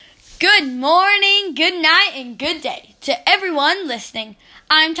Good morning, good night, and good day to everyone listening.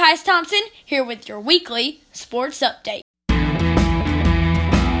 I'm Tyce Thompson, here with your weekly sports update.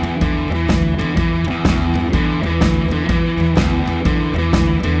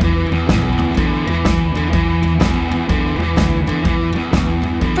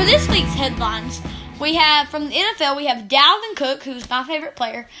 For this week's headlines, we have from the NFL, we have Dalvin Cook, who's my favorite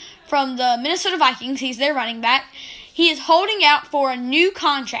player, from the Minnesota Vikings. He's their running back. He is holding out for a new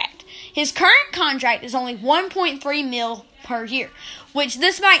contract. His current contract is only $1.3 million per year, which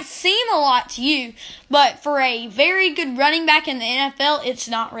this might seem a lot to you, but for a very good running back in the NFL, it's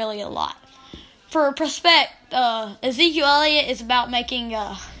not really a lot. For prospect, Ezekiel Elliott is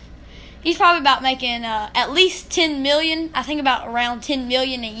he's probably about making at least $10 million. I think about around $10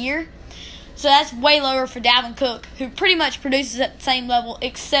 million a year. So that's way lower for Dalvin Cook, who pretty much produces at the same level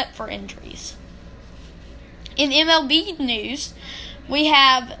except for injuries. In MLB news, we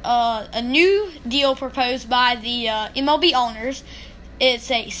have a new deal proposed by the MLB owners. It's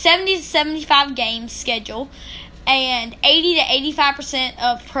a 70 to 75 game schedule and 80 to 85%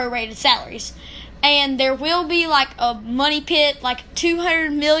 of prorated salaries. And there will be like a money pit, like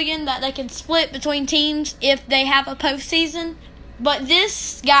 $200 million that they can split between teams if they have a postseason. But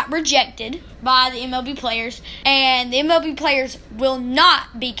this got rejected by the MLB players, and the MLB players will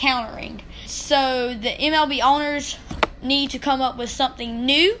not be countering. So the MLB owners need to come up with something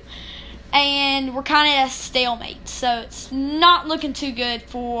new, and we're kind of at a stalemate. So it's not looking too good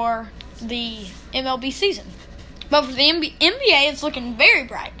for the MLB season. But for the NBA, it's looking very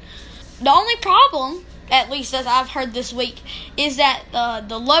bright. The only problem, at least as I've heard this week, is that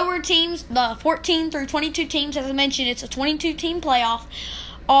the lower teams, the 14 through 22 teams, as I mentioned, it's a 22-team playoff,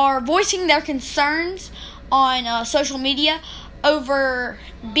 are voicing their concerns on social media over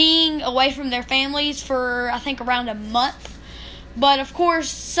being away from their families for, I think, around a month. But, of course,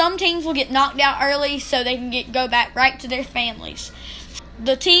 some teams will get knocked out early so they can go back right to their families.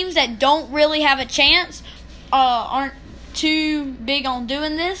 The teams that don't really have a chance aren't too big on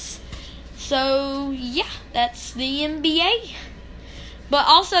doing this. So, yeah, that's the NBA. But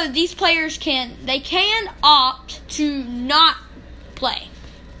also, these players can opt to not play.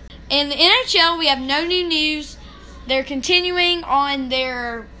 In the NHL, we have no new news. They're continuing on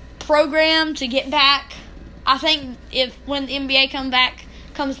their program to get back. I think when the NBA comes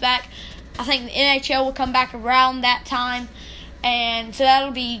back, I think the NHL will come back around that time. And so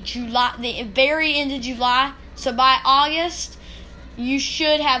that'll be July, the very end of July. So by August, you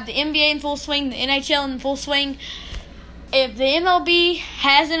should have the NBA in full swing, the NHL in full swing. If the MLB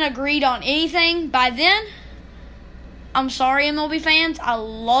hasn't agreed on anything by then, I'm sorry, MLB fans. I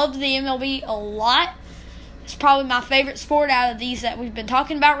love the MLB a lot. It's probably my favorite sport out of these that we've been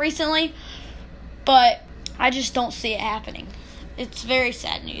talking about recently. But I just don't see it happening. It's very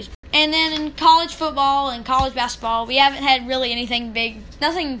sad news. And then in college football and college basketball, we haven't had really anything big,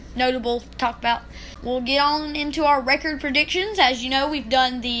 nothing notable to talk about. We'll get on into our record predictions. As you know, we've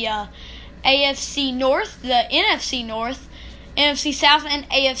done the AFC North, the NFC North, NFC South, and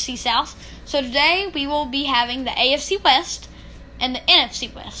AFC South. So today we will be having the AFC West and the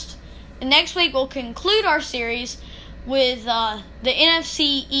NFC West. And next week we'll conclude our series with the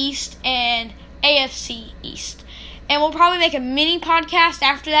NFC East and AFC East. And we'll probably make a mini podcast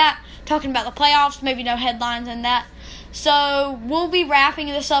after that, talking about the playoffs, maybe no headlines and that. So we'll be wrapping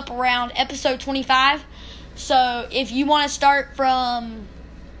this up around episode 25. So if you want to start from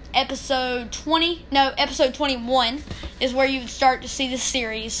episode 21 is where you would start to see the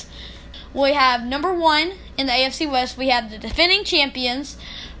series. We have number 1 in the AFC West. We have the defending champions,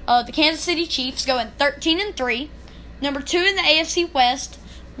 the Kansas City Chiefs, going 13-3. Number 2 in the AFC West,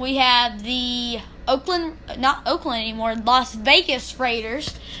 we have the Las Vegas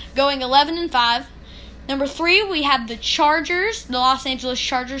Raiders, going 11-5. Number 3, we have the Chargers, the Los Angeles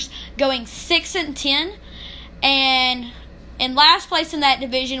Chargers, going 6-10. And in last place in that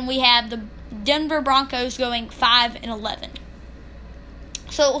division, we have the Denver Broncos going 5-11.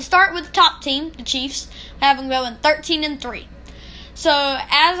 So we'll start with the top team, the Chiefs. We have them going 13-3. So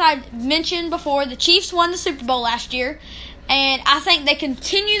as I mentioned before, the Chiefs won the Super Bowl last year. And I think they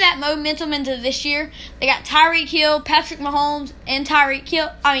continue that momentum into this year. They got Tyreek Hill, Patrick Mahomes, and Travis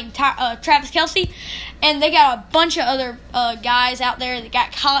Kelce. And they got a bunch of other guys out there. They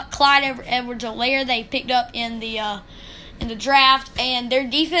got Clyde Edwards-Helaire they picked up in the draft. And their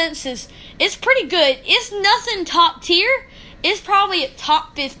defense it's pretty good. It's nothing top tier. It's probably a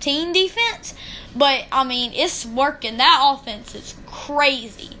top 15 defense. But, I mean, it's working. That offense is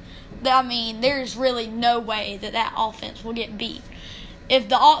crazy. I mean, there's really no way that offense will get beat. If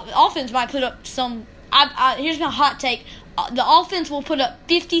the offense might put up some... here's my hot take. the offense will put up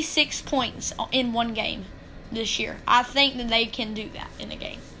 56 points in one game this year. I think that they can do that in a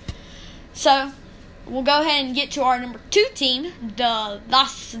game. So, we'll go ahead and get to our number 2 team, the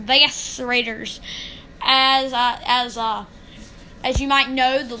Las Vegas Raiders. As you might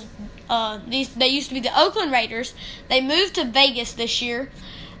know, they used to be the Oakland Raiders. They moved to Vegas this year,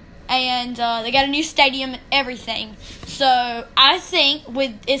 and they got a new stadium and everything. So I think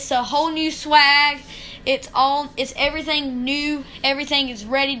it's a whole new swag. It's everything new. Everything is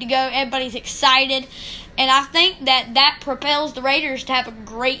ready to go. Everybody's excited, and I think that propels the Raiders to have a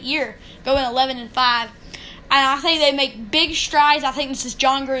great year, going 11-5. And I think they make big strides. I think this is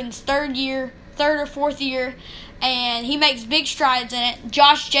John Gruden's third or fourth year, and he makes big strides in it.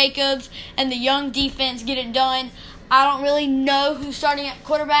 Josh Jacobs and the young defense get it done. I don't really know who's starting at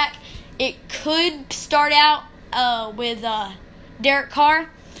quarterback. It could start out with Derek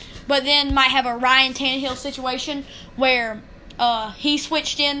Carr, but then might have a Ryan Tannehill situation where he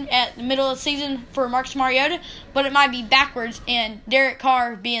switched in at the middle of the season for Marcus Mariota, but it might be backwards and Derek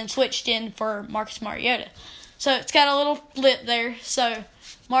Carr being switched in for Marcus Mariota. So it's got a little flip there. So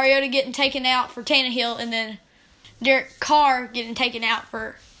Mariota getting taken out for Tannehill, and then Derek Carr getting taken out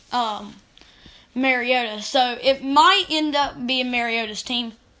for Mariota. So it might end up being Mariota's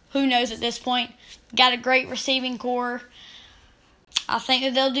team. Who knows at this point? Got a great receiving core. I think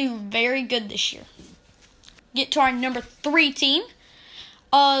that they'll do very good this year. Get to our number 3 team,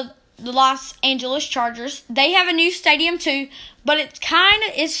 the Los Angeles Chargers. They have a new stadium too, but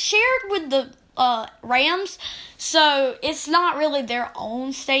it's shared with the Rams, so it's not really their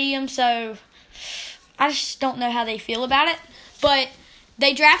own stadium. So I just don't know how they feel about it. But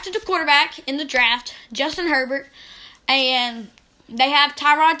they drafted a quarterback in the draft, Justin Herbert, and they have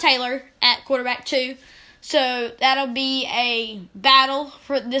Tyrod Taylor at quarterback too. So that'll be a battle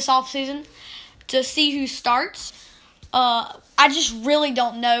for this offseason to see who starts. I just really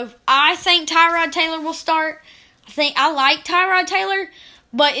don't know. I think Tyrod Taylor will start. I like Tyrod Taylor,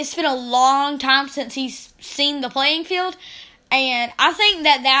 but it's been a long time since he's seen the playing field. And I think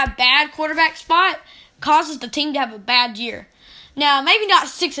that bad quarterback spot causes the team to have a bad year. Now, maybe not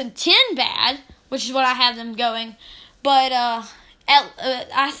 6-10 bad, which is what I have them going, but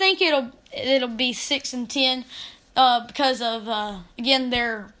I think it'll be 6-10 because of again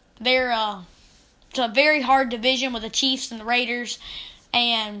they're it's a very hard division with the Chiefs and the Raiders,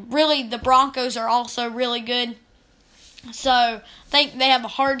 and really the Broncos are also really good. So I think they have a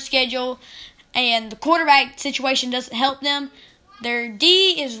hard schedule, and the quarterback situation doesn't help them. Their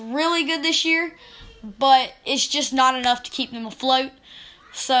D is really good this year, but it's just not enough to keep them afloat.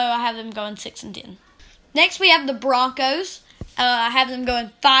 So I have them going 6-10. Next we have the Broncos. I have them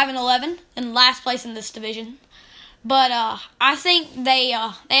going 5-11 in last place in this division. But I think they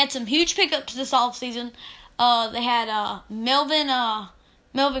had some huge pickups this offseason. They had Melvin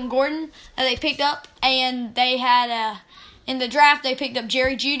Gordon that they picked up, and they had in the draft they picked up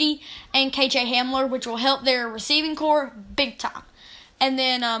Jerry Jeudy and KJ Hamler, which will help their receiving core big time. And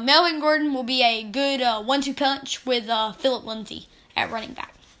then Melvin Gordon will be a good 1-2 punch with Phillip Lindsay at running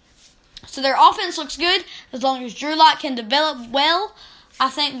back. So their offense looks good as long as Drew Lock can develop well. I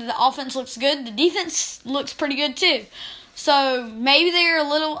think that the offense looks good. The defense looks pretty good too. So maybe they're a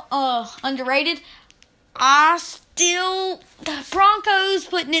little underrated. The Broncos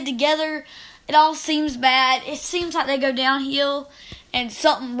putting it together, it all seems bad. It seems like they go downhill and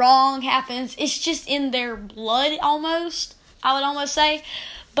something wrong happens. It's just in their blood almost, I would almost say.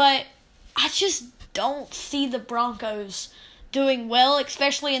 But I just don't see the Broncos doing well,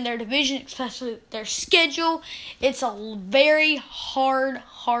 especially in their division, especially their schedule. It's a very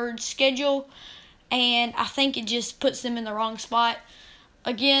hard schedule, and I think it just puts them in the wrong spot.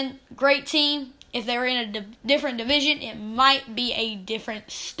 Again, great team. If they were in a different division, it might be a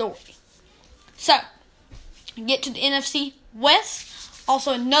different story. So, get to the NFC West,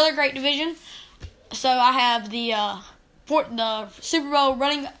 also another great division. So I have the Super Bowl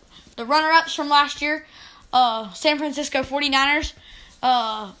runner-ups from last year. San Francisco 49ers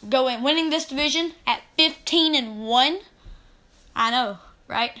winning this division at 15-1. I know,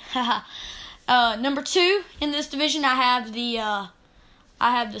 right? Number 2 in this division, I have the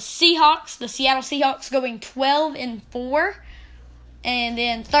Seahawks, the Seattle Seahawks, going 12-4. And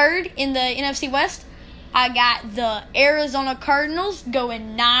then third in the NFC West, I got the Arizona Cardinals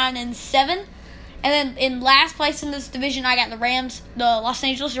going 9-7. And then in last place in this division, I got the Los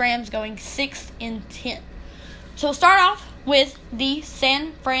Angeles Rams, going 6-10. So we'll start off with the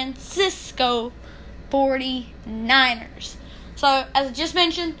San Francisco 49ers. So, as I just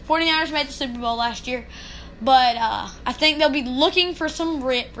mentioned, 49ers made the Super Bowl last year. But I think they'll be looking for some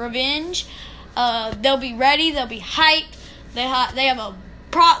revenge. They'll be ready. They'll be hyped. They have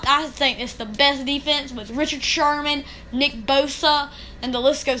I think it's the best defense with Richard Sherman, Nick Bosa, and the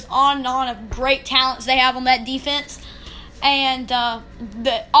list goes on and on of great talents they have on that defense. And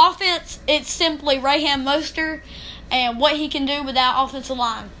the offense, it's simply Raheem Mostert and what he can do with that offensive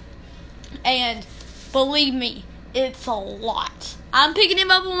line. And believe me, it's a lot. I'm picking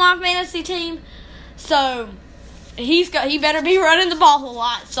him up on my fantasy team, so he better be running the ball a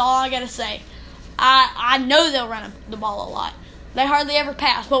lot. That's all I gotta say. I know they'll run the ball a lot. They hardly ever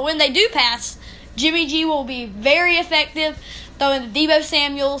pass, but when they do pass, Jimmy G will be very effective throwing the Deebo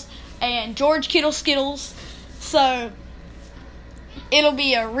Samuels and George Kittle Skittles. So it'll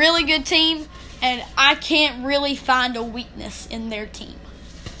be a really good team, and I can't really find a weakness in their team.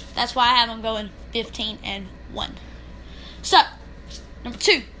 That's why I have them going 15-1. So, number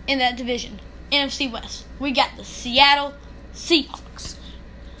 2 in that division, NFC West, we got the Seattle Seahawks.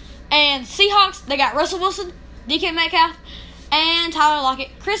 And Seahawks, they got Russell Wilson, DK Metcalf, and Tyler Lockett,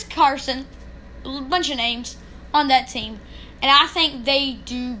 Chris Carson, a bunch of names on that team. And I think they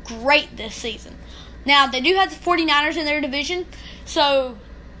do great this season. Now, they do have the 49ers in their division, so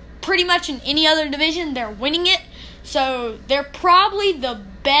pretty much in any other division, they're winning it. So they're probably the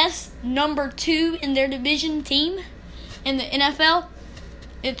best number 2 in their division team in the NFL.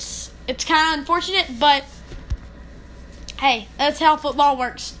 It's kind of unfortunate, but hey, that's how football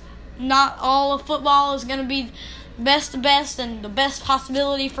works. Not all of football is going to be best and the best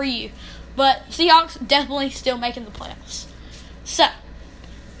possibility for you. But Seahawks definitely still making the playoffs. So,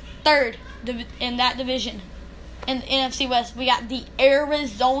 third in that division, in the NFC West, we got the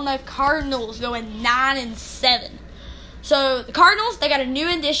Arizona Cardinals going 9-7. So, the Cardinals, they got a new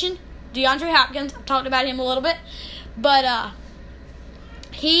addition, DeAndre Hopkins. I've talked about him a little bit. But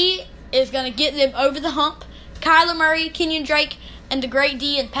he is going to get them over the hump. Kyler Murray, Kenyon Drake, and the great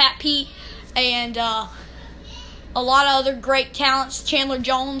D and Pat Pete, and a lot of other great talents, Chandler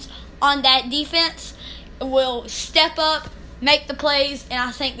Jones, on that defense will step up, make the plays, and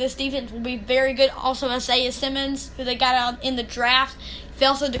I think this defense will be very good. Also, Isaiah Simmons, who they got out in the draft,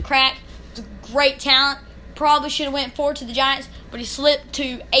 fell through the crack. It's a great talent. Probably should have went 4 to the Giants, but he slipped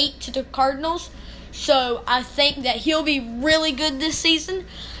to 8 to the Cardinals. So I think that he'll be really good this season,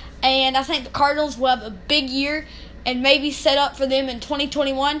 and I think the Cardinals will have a big year and maybe set up for them in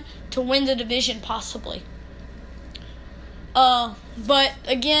 2021 to win the division possibly. But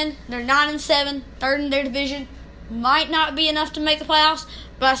again, they're 9-7, third in their division. Might not be enough to make the playoffs,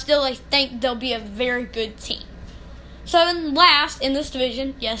 but I still think they'll be a very good team. So then last in this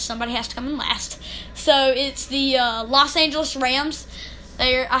division, yes, somebody has to come in last. So it's the Los Angeles Rams.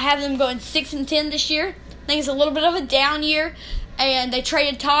 I have them going 6-10 this year. I think it's a little bit of a down year, and they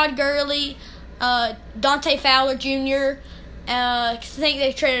traded Todd Gurley, Dante Fowler Jr. I think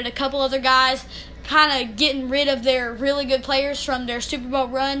they traded a couple other guys, kind of getting rid of their really good players from their Super Bowl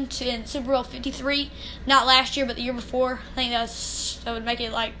run in Super Bowl 53. Not last year, but the year before. I think that would make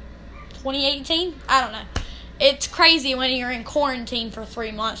it like 2018. I don't know. It's crazy when you're in quarantine for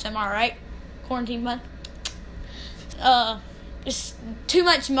 3 months. Am I right? Quarantine month. It's too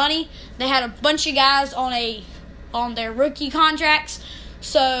much money. They had a bunch of guys on their rookie contracts,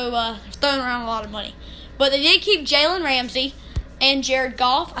 so throwing around a lot of money. But they did keep Jalen Ramsey and Jared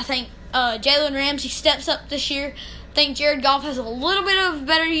Goff. I think Jalen Ramsey steps up this year. I think Jared Goff has a little bit of a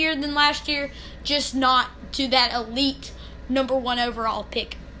better year than last year, just not to that elite number 1 overall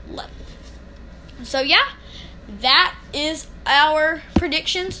pick level. So yeah, that is our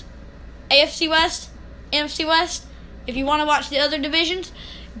predictions. AFC West, NFC West. If you want to watch the other divisions,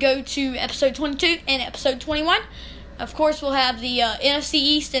 go to episode 22 and episode 21. Of course, we'll have the NFC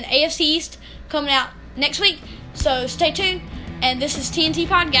East and AFC East coming out next week. So stay tuned. And this is TNT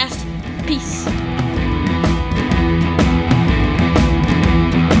Podcast. Peace.